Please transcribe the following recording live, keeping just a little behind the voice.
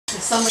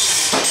Somebody.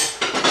 Just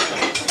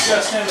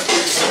stand up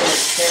there.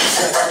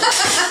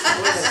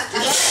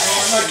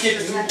 I'm not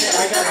kidding. I got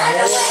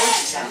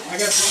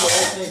the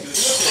whole thing.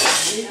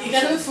 You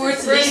got to move forward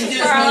to the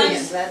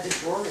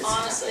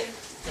Honestly.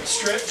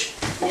 Stretch.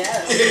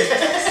 Yes.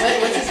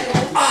 What's his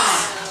name?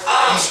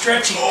 I'm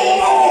stretching.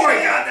 Oh my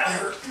God, that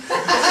hurt.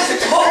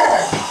 Oh.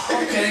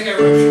 Okay, I think I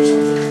ruptured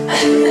something.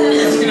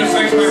 It's going to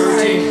affect my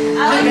routine. I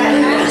got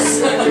it.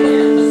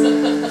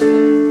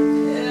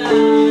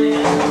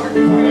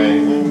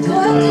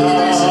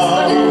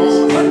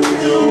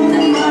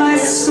 My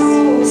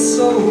soul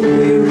so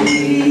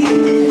weary,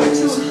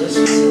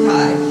 too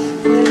high.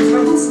 When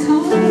troubles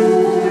come.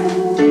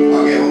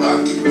 Okay, hold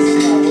on.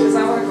 Because I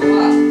want to go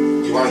up.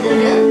 You want to go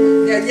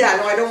up? Yeah,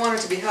 no, I don't want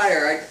it to be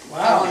higher. I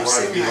Wow. want You to want it to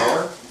sing be higher.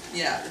 lower?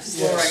 Yeah, if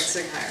it's lower, I can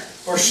sing higher.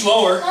 Or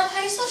slower. Mom, how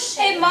are you so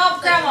Hey, Mom,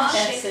 Grandma.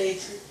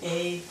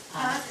 S-H-A-I.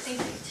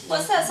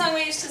 What's that song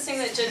we used to sing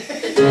that the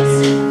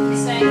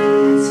Judds sang?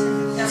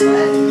 That's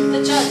what?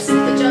 The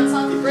Judds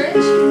on the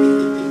bridge?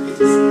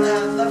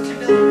 Love Can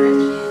Build a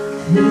Bridge.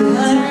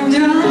 I'm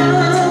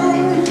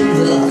down,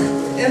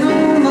 and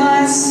oh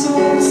my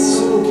soul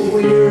so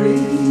weary.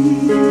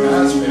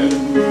 That's good.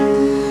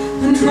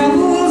 When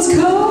troubles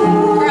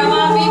come,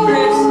 Grandma, be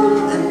Bruce.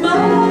 and my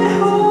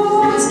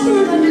heart's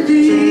can't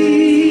be.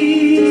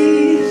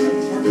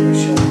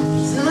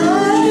 I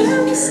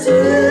am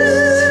still right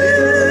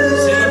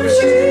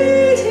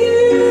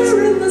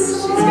here in the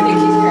sun. She's gonna kick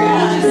your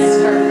ass. It's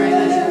hard right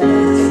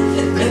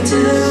now.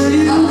 Until you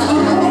come.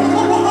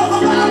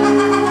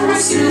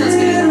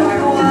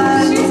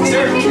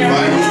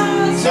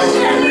 No,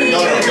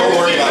 don't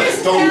worry about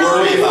it. Don't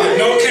worry about it.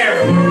 No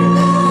camera.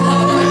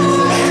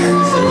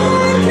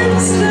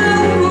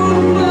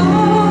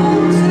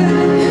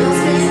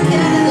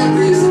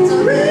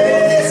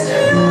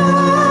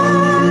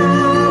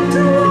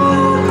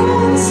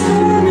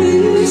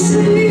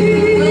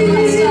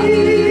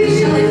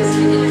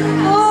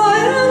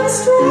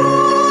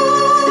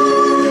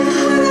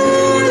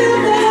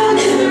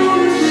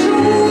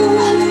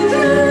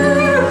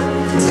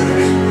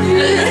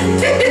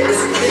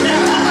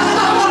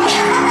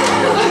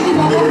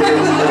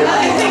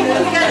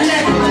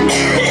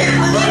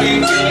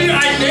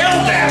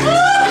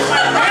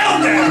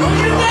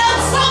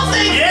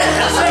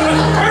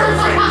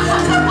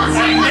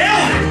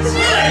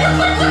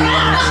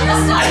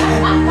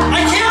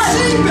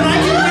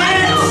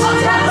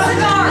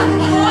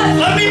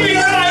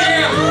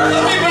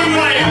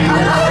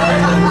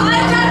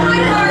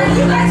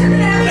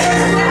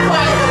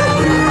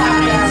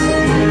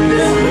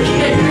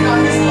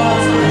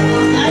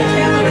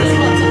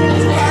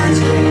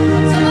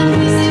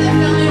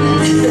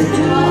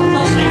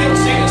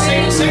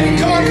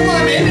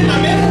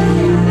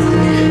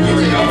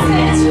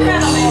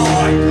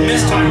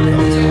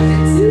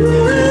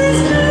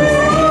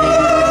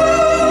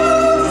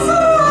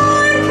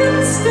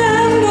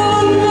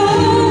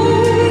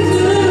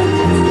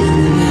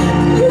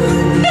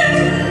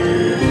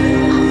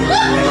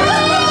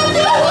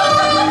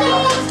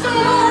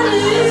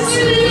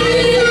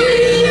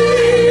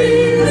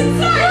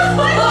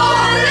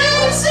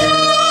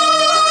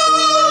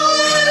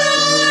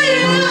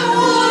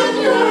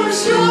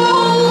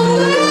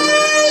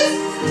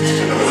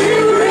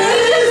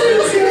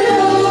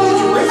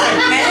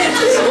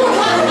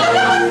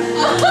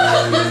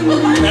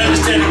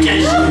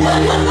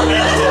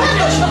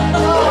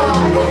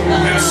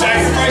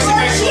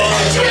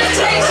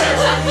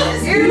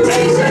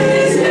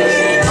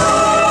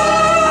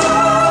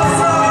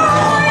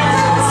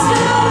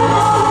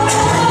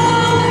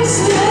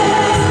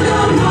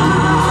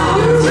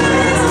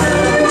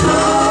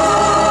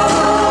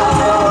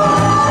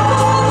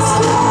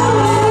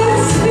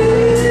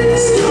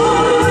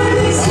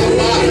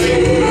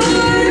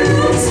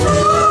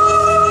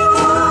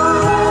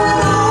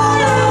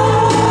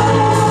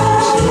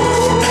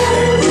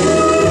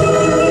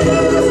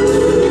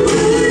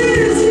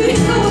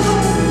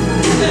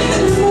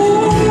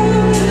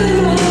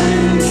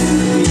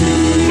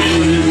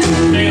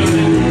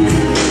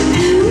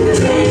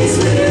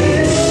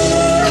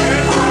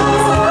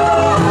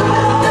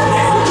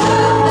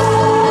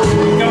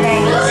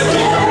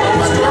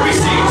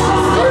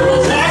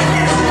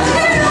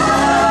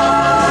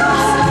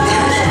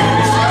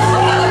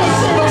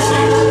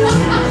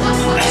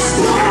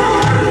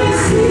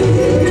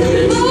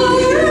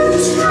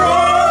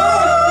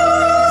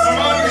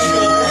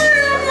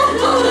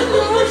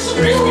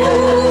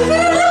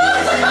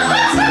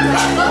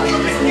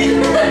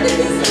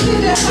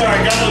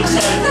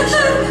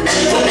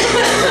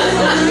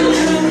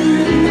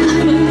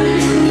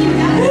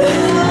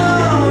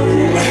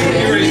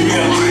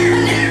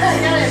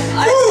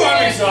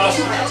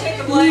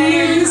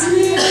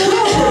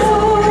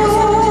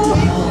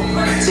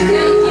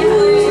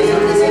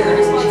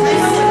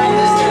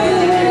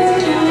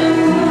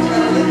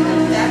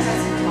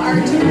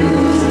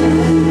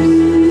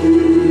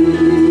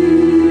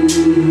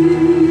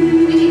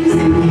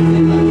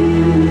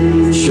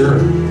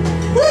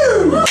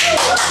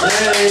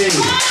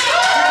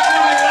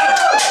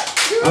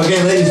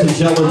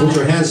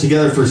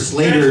 together for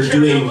Slater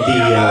doing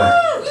the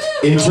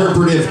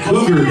interpretive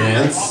cougar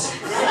dance.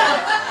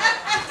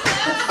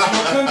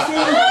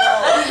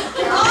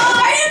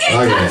 Oh, are you getting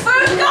Okay. kung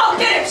fu? Go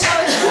get him,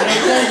 Shelly.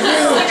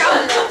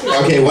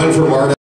 Okay, one for Marta.